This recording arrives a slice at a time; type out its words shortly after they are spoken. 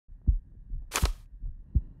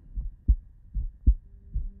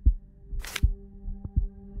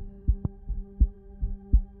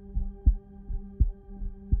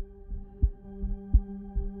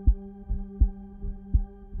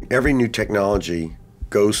Every new technology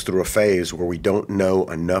goes through a phase where we don't know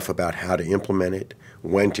enough about how to implement it,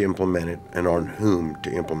 when to implement it, and on whom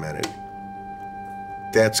to implement it.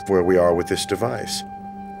 That's where we are with this device.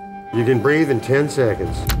 You can breathe in 10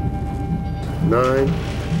 seconds. 9,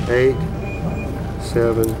 8,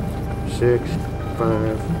 7, 6,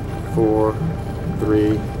 5, 4,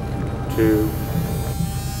 3, 2.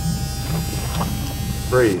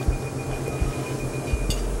 Breathe.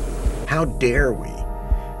 How dare we?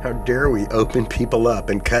 How dare we open people up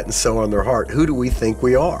and cut and sew on their heart? Who do we think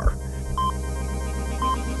we are?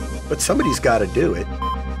 But somebody's got to do it.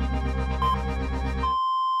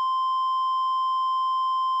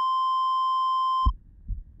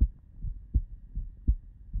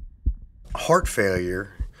 Heart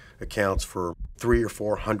failure accounts for 300,000 or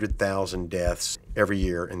 400,000 deaths every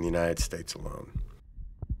year in the United States alone.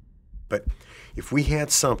 But if we had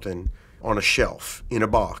something on a shelf, in a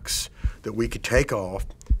box, that we could take off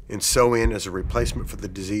and sew in as a replacement for the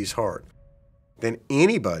diseased heart, then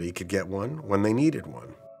anybody could get one when they needed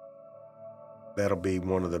one. That'll be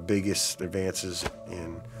one of the biggest advances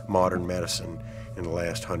in modern medicine in the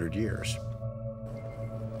last 100 years.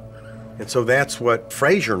 And so that's what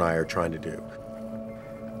Frazier and I are trying to do.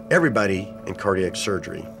 Everybody in cardiac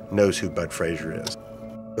surgery knows who Bud Frazier is.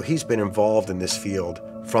 So he's been involved in this field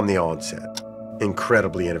from the onset.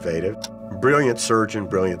 Incredibly innovative, brilliant surgeon,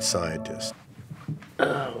 brilliant scientist.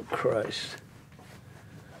 Oh, Christ.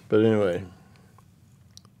 But anyway,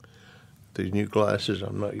 these new glasses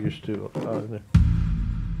I'm not used to either.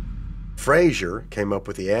 Frazier came up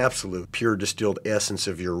with the absolute pure distilled essence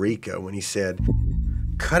of Eureka when he said,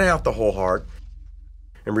 cut out the whole heart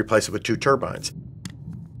and replace it with 2 turbines.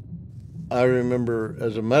 I remember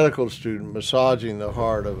as a medical student massaging the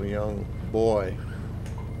heart of a young boy.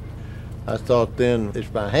 I thought then,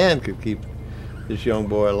 if my hand could keep this young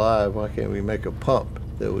boy alive, why can't we make a pump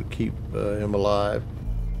that would keep him alive?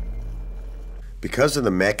 Because of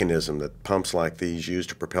the mechanism that pumps like these use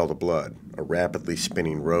to propel the blood, a rapidly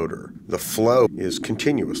spinning rotor, the flow is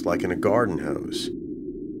continuous, like in a garden hose.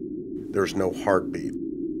 There's no heartbeat.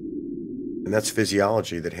 And that's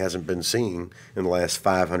physiology that hasn't been seen in the last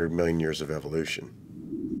 500 million years of evolution.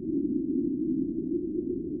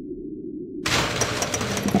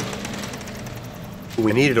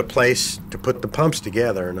 We needed a place to put the pumps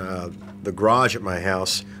together, and the garage at my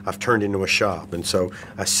house I've turned into a shop, and so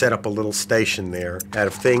I set up a little station there out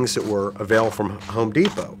of things that were available from Home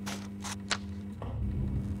Depot.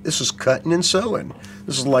 This was cutting and sewing.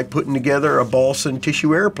 This is like putting together a balsa and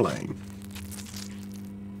tissue airplane.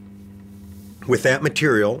 With that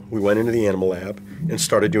material, we went into the animal lab and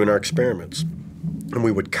started doing our experiments. And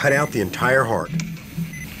we would cut out the entire heart.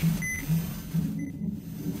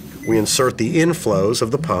 We insert the inflows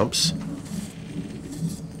of the pumps.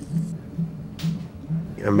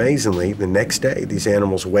 Amazingly, the next day, these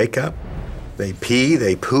animals wake up, they pee,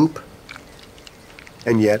 they poop,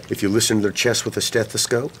 and yet, if you listen to their chest with a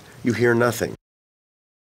stethoscope, you hear nothing.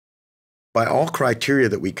 By all criteria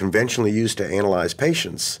that we conventionally use to analyze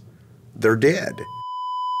patients, they're dead.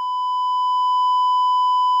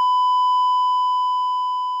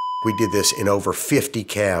 We did this in over 50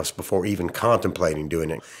 calves before even contemplating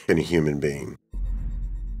doing it in a human being.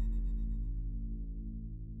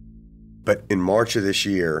 But in March of this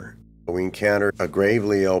year, we encountered a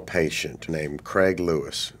gravely ill patient named Craig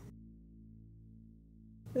Lewis.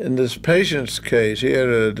 In this patient's case, he had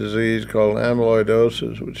a disease called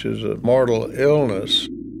amyloidosis, which is a mortal illness.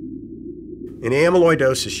 In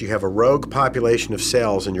amyloidosis, you have a rogue population of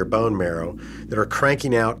cells in your bone marrow that are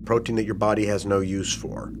cranking out protein that your body has no use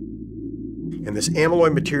for. And this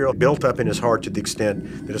amyloid material built up in his heart to the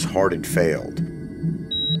extent that his heart had failed.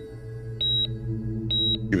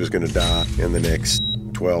 He was going to die in the next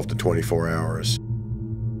 12 to 24 hours.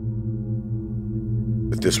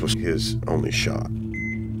 But this was his only shot.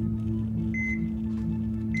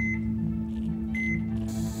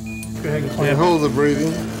 And hold the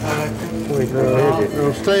breathing.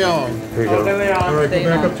 No, stay on. Here you go. All right, go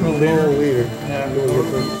back up to a lower leader.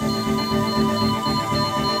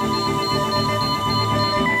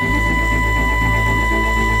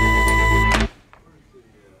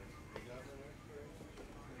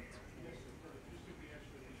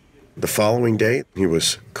 The following day, he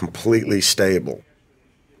was completely stable.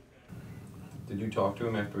 Did you talk to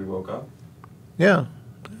him after he woke up? Yeah.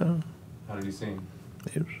 How did he seem?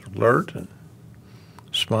 He was alert and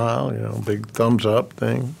smile, big thumbs up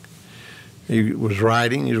thing. He was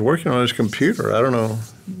writing. He was working on his computer. I don't know.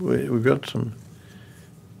 We've got some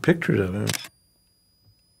pictures of him.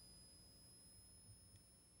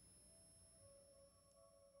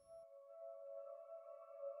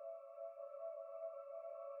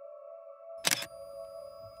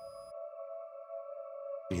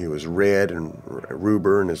 He was red and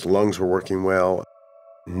rubber, and his lungs were working well.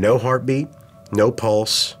 No heartbeat, no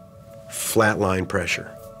pulse, flatline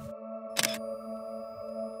pressure.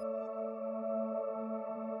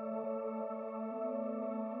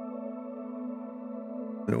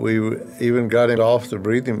 We even got him off the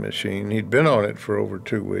breathing machine. He'd been on it for over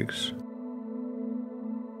 2 weeks.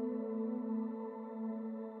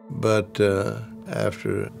 But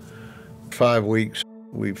after 5 weeks,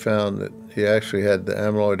 we found that he actually had the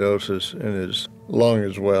amyloidosis in his lung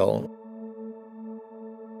as well.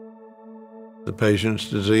 The patient's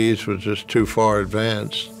disease was just too far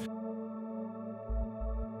advanced.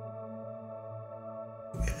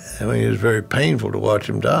 I mean, it was very painful to watch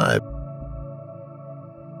him die.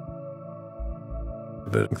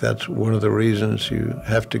 But that's one of the reasons you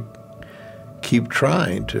have to keep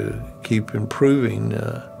trying to keep improving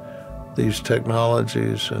these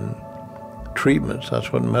technologies and treatments.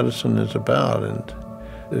 That's what medicine is about, and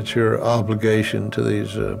it's your obligation to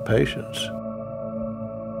these patients.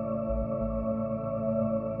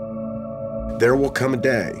 There will come a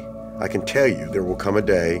day, I can tell you, there will come a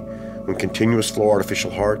day when continuous flow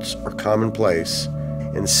artificial hearts are commonplace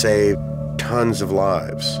and save tons of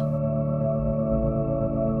lives.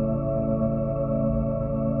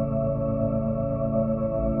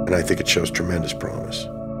 And I think it shows tremendous promise.